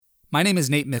My name is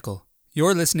Nate Mickle.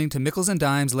 You're listening to Mickles and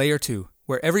Dimes Layer 2,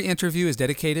 where every interview is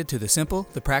dedicated to the simple,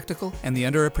 the practical, and the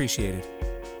underappreciated.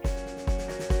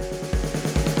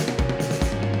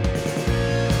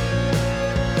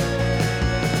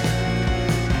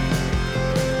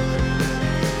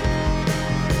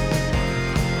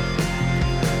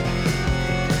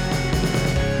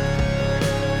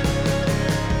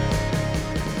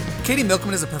 Katie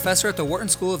Milkman is a professor at the Wharton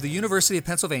School of the University of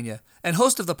Pennsylvania and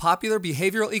host of the popular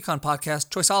behavioral econ podcast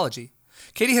Choiceology.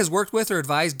 Katie has worked with or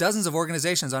advised dozens of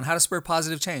organizations on how to spur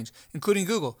positive change, including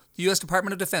Google, the U.S.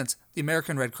 Department of Defense, the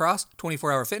American Red Cross,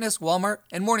 24 Hour Fitness, Walmart,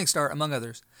 and Morningstar, among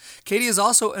others. Katie is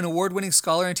also an award-winning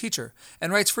scholar and teacher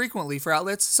and writes frequently for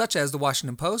outlets such as The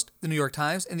Washington Post, The New York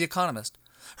Times, and The Economist.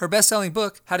 Her best-selling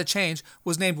book, How to Change,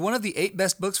 was named one of the 8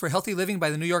 best books for healthy living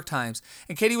by The New York Times,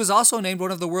 and Katie was also named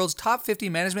one of the world's top 50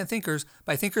 management thinkers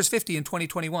by Thinkers 50 in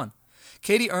 2021.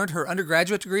 Katie earned her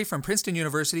undergraduate degree from Princeton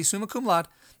University summa cum laude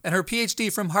and her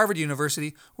PhD from Harvard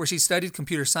University, where she studied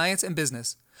computer science and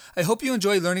business. I hope you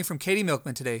enjoy learning from Katie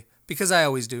Milkman today, because I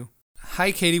always do.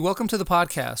 Hi, Katie. Welcome to the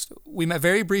podcast. We met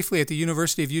very briefly at the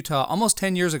University of Utah almost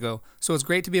 10 years ago, so it's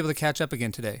great to be able to catch up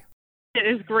again today. It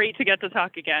is great to get to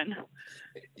talk again.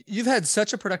 You've had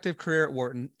such a productive career at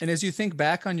Wharton, and as you think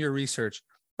back on your research,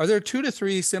 are there 2 to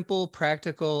 3 simple,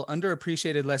 practical,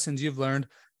 underappreciated lessons you've learned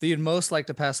that you'd most like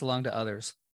to pass along to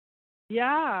others?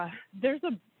 Yeah, there's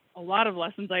a lot of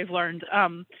lessons I've learned.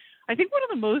 I think one of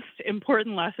the most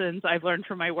important lessons I've learned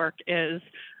from my work is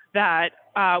that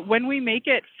when we make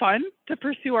it fun to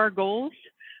pursue our goals,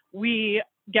 we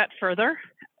get further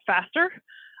faster.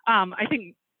 I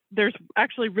think there's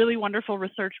actually really wonderful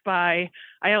research by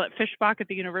Ayelet Fishbach at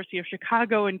the University of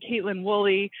Chicago and Caitlin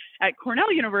Woolley at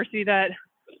Cornell University that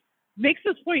makes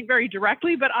this point very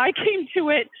directly, but I came to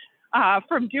it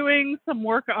from doing some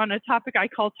work on a topic I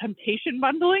call temptation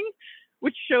bundling,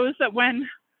 which shows that when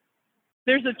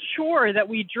there's a chore that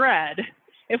we dread,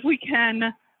 if we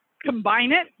can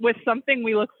combine it with something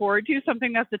we look forward to,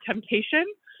 something that's a temptation,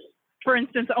 for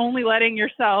instance, only letting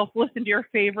yourself listen to your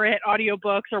favorite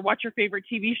audiobooks or watch your favorite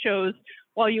TV shows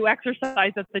while you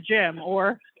exercise at the gym,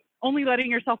 or only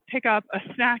letting yourself pick up a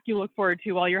snack you look forward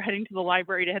to while you're heading to the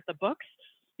library to hit the books,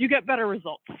 you get better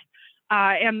results.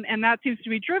 And that seems to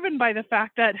be driven by the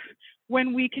fact that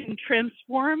when we can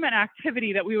transform an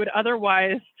activity that we would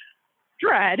otherwise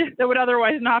dread, that would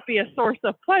otherwise not be a source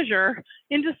of pleasure,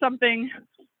 into something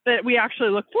that we actually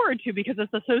look forward to because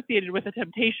it's associated with a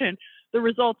temptation, the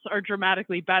results are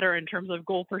dramatically better in terms of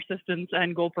goal persistence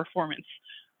and goal performance.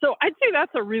 So I'd say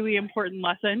that's a really important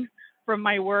lesson from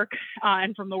my work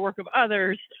and from the work of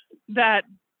others that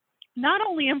not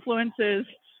only influences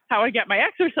how I get my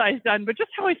exercise done, but just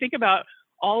how I think about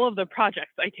all of the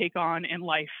projects I take on in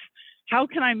life. How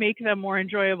can I make them more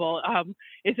enjoyable?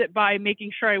 Is it by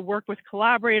making sure I work with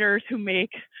collaborators who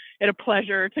make it a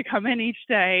pleasure to come in each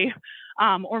day?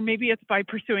 Or maybe it's by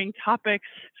pursuing topics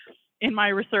in my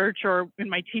research or in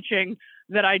my teaching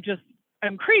that I just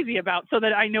am crazy about, so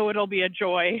that I know it'll be a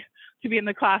joy to be in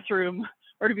the classroom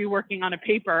or to be working on a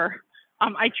paper.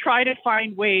 I try to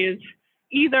find ways,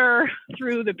 either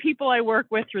through the people I work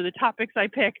with, through the topics I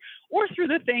pick, or through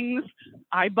the things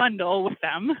I bundle with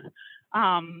them,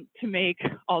 to make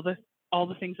all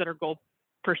the things that are goal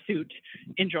pursuit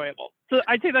enjoyable. So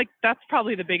I'd say that's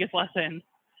probably the biggest lesson.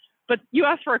 But you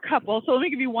asked for a couple, so let me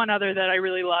give you one other that I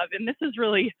really love. And this is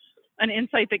really an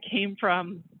insight that came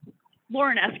from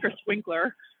Lauren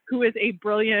Eskridge-Winkler, who is a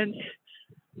brilliant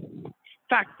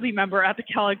faculty member at the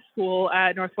Kellogg School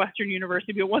at Northwestern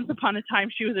University. But once upon a time,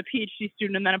 she was a PhD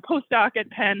student and then a postdoc at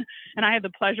Penn, and I had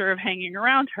the pleasure of hanging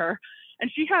around her. And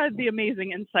she had the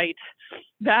amazing insight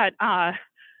that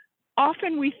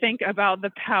often we think about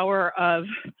the power of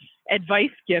advice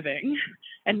giving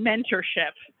and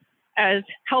mentorship as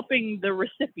helping the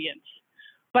recipient.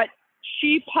 But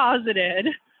she posited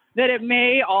that it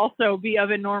may also be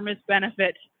of enormous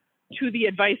benefit to the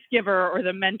advice giver or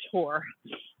the mentor.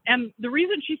 And the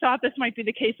reason she thought this might be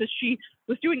the case is she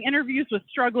was doing interviews with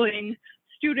struggling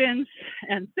students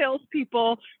and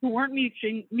salespeople who weren't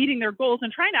meeting their goals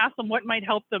and trying to ask them what might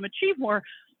help them achieve more.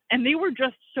 And they were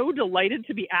just so delighted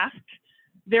to be asked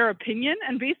their opinion,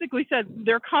 and basically said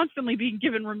they're constantly being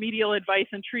given remedial advice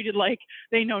and treated like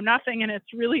they know nothing, and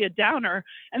it's really a downer.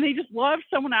 And they just loved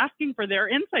someone asking for their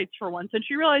insights for once. And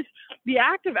she realized the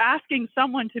act of asking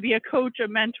someone to be a coach, a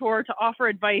mentor, to offer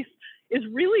advice is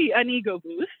really an ego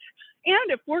boost. And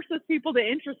it forces people to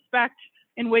introspect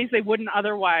in ways they wouldn't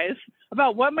otherwise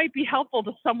about what might be helpful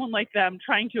to someone like them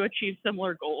trying to achieve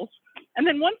similar goals. And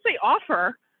then once they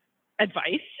offer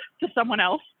advice to someone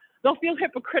else, they'll feel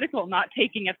hypocritical not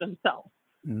taking it themselves.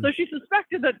 So she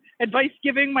suspected that advice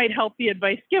giving might help the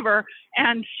advice giver.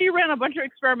 And she ran a bunch of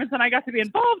experiments, and I got to be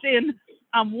involved in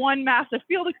one massive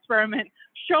field experiment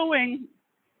showing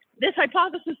this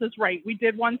hypothesis is right. We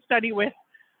did one study with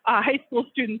high school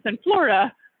students in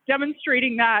Florida,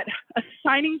 demonstrating that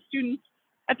assigning students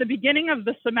at the beginning of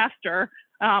the semester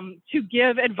to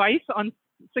give advice on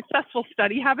successful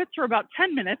study habits for about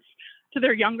 10 minutes to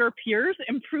their younger peers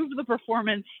improved the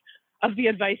performance of the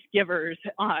advice givers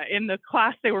in the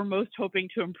class they were most hoping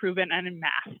to improve in and in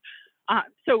math.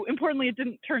 So importantly, it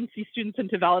didn't turn C students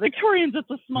into valedictorians.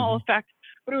 It's a small effect,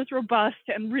 but it was robust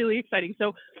and really exciting.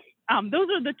 So those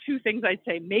are the two things I'd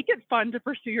say. Make it fun to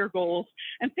pursue your goals,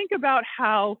 and think about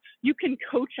how you can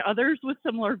coach others with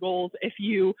similar goals if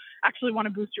you actually want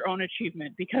to boost your own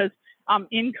achievement. Because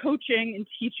in coaching and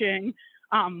teaching,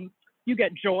 you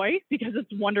get joy because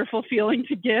it's a wonderful feeling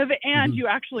to give, and you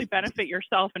actually benefit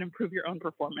yourself and improve your own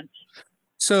performance.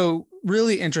 So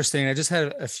really interesting. I just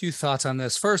had a few thoughts on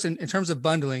this. First, in terms of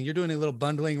bundling, you're doing a little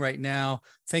bundling right now.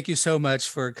 Thank you so much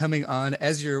for coming on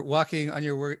as you're walking on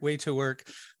your way to work.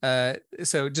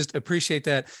 So just appreciate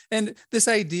that. And this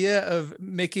idea of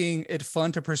making it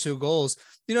fun to pursue goals,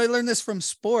 I learned this from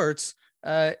sports.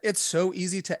 It's so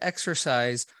easy to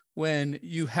exercise when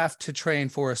you have to train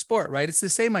for a sport, right? It's the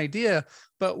same idea.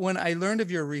 But when I learned of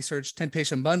your research,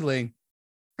 temptation bundling,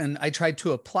 and I tried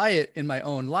to apply it in my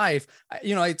own life,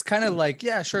 it's kind of like,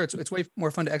 yeah, sure. It's way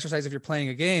more fun to exercise if you're playing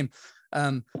a game.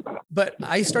 But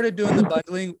I started doing the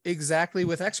bundling exactly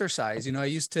with exercise. I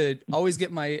used to always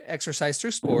get my exercise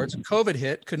through sports. COVID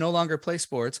hit, could no longer play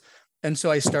sports. And so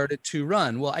I started to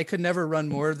run. Well, I could never run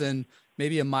more than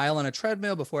maybe a mile on a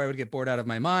treadmill before I would get bored out of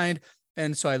my mind.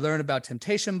 And so I learned about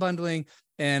temptation bundling,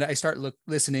 and I started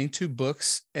listening to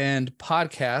books and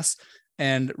podcasts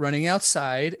and running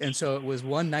outside. And so it was,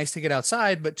 one, nice to get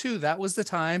outside, but two, that was the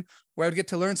time where I would get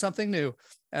to learn something new.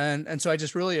 And so I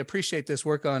just really appreciate this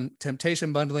work on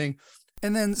temptation bundling.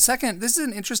 And then second, this is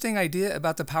an interesting idea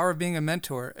about the power of being a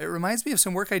mentor. It reminds me of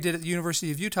some work I did at the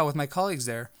University of Utah with my colleagues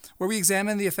there, where we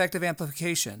examined the effect of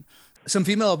amplification. Some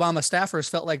female Obama staffers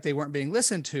felt like they weren't being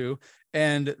listened to,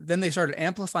 and then they started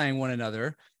amplifying one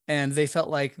another, and they felt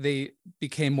like they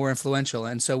became more influential.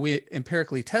 And so we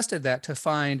empirically tested that to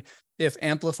find if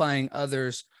amplifying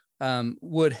others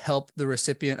would help the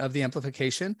recipient of the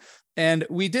amplification. And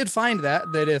we did find that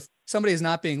if somebody is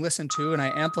not being listened to and I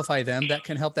amplify them, that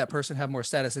can help that person have more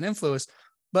status and influence.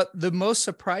 But the most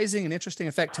surprising and interesting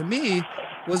effect to me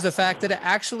was the fact that it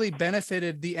actually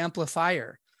benefited the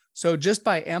amplifier. So just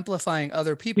by amplifying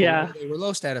other people, whether they were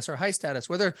low status or high status,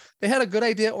 whether they had a good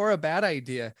idea or a bad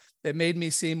idea, it made me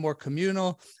seem more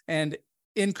communal and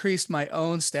increased my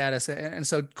own status. And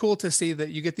so cool to see that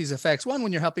you get these effects. One,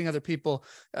 when you're helping other people,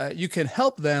 you can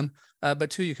help them, but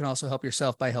two, you can also help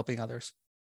yourself by helping others.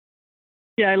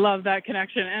 Yeah, I love that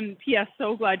connection. And P.S.,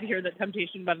 so glad to hear that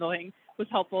temptation bundling was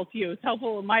helpful to you. It's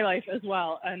helpful in my life as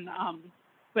well. And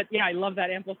but yeah, I love that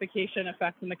amplification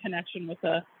effect and the connection with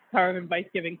the power of advice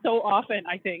giving. So often,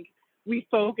 I think we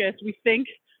think,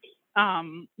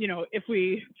 if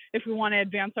we want to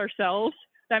advance ourselves,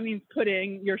 that means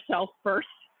putting yourself first.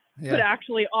 But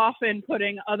actually, often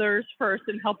putting others first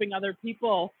and helping other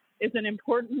people is an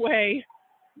important way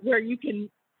where you can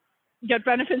get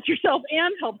benefits yourself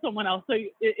and help someone else. So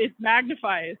it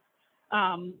magnifies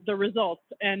the results.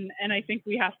 And I think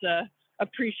we have to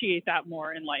appreciate that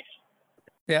more in life.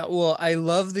 Yeah, well, I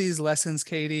love these lessons,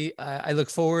 Katie. I look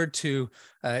forward to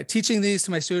teaching these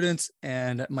to my students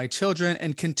and my children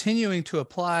and continuing to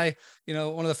apply.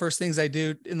 One of the first things I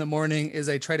do in the morning is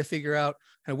I try to figure out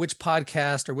which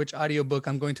podcast or which audiobook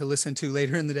I'm going to listen to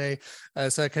later in the day.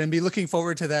 So I can be looking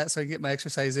forward to that so I can get my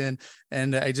exercise in.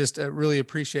 And I just really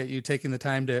appreciate you taking the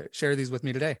time to share these with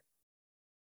me today.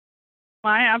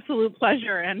 My absolute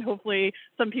pleasure. And hopefully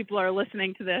some people are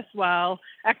listening to this while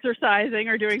exercising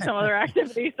or doing some other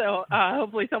activity. So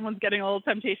hopefully someone's getting a little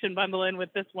temptation bundle in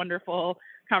with this wonderful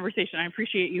conversation. I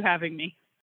appreciate you having me.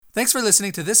 Thanks for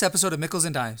listening to this episode of Mickles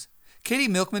and Dimes. Katie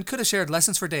Milkman could have shared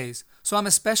lessons for days, so I'm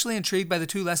especially intrigued by the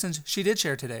two lessons she did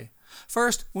share today.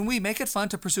 First, when we make it fun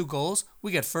to pursue goals,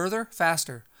 we get further,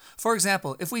 faster. For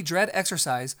example, if we dread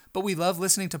exercise, but we love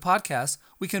listening to podcasts,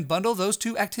 we can bundle those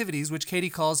two activities, which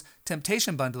Katie calls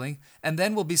temptation bundling, and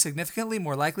then we'll be significantly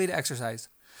more likely to exercise.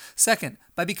 Second,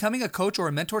 by becoming a coach or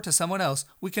a mentor to someone else,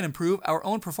 we can improve our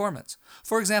own performance.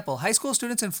 For example, high school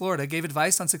students in Florida gave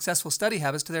advice on successful study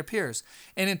habits to their peers,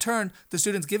 and in turn, the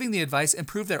students giving the advice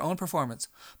improved their own performance.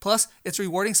 Plus, it's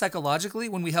rewarding psychologically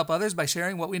when we help others by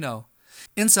sharing what we know.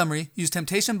 In summary, use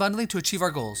temptation bundling to achieve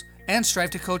our goals, and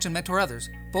strive to coach and mentor others.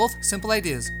 Both simple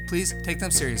ideas. Please take them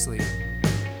seriously.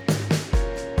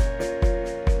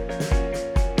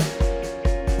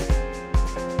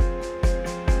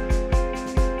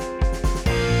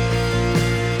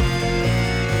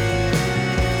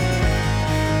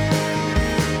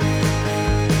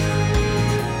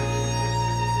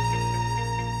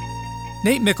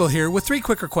 Nate Mickle here with 3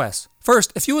 quick requests.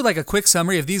 First, if you would like a quick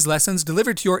summary of these lessons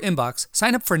delivered to your inbox,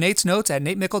 sign up for Nate's Notes at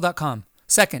natemickle.com.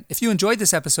 Second, if you enjoyed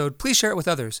this episode, please share it with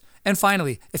others. And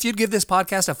finally, if you'd give this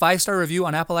podcast a 5-star review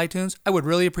on Apple iTunes, I would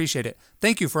really appreciate it.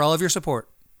 Thank you for all of your support.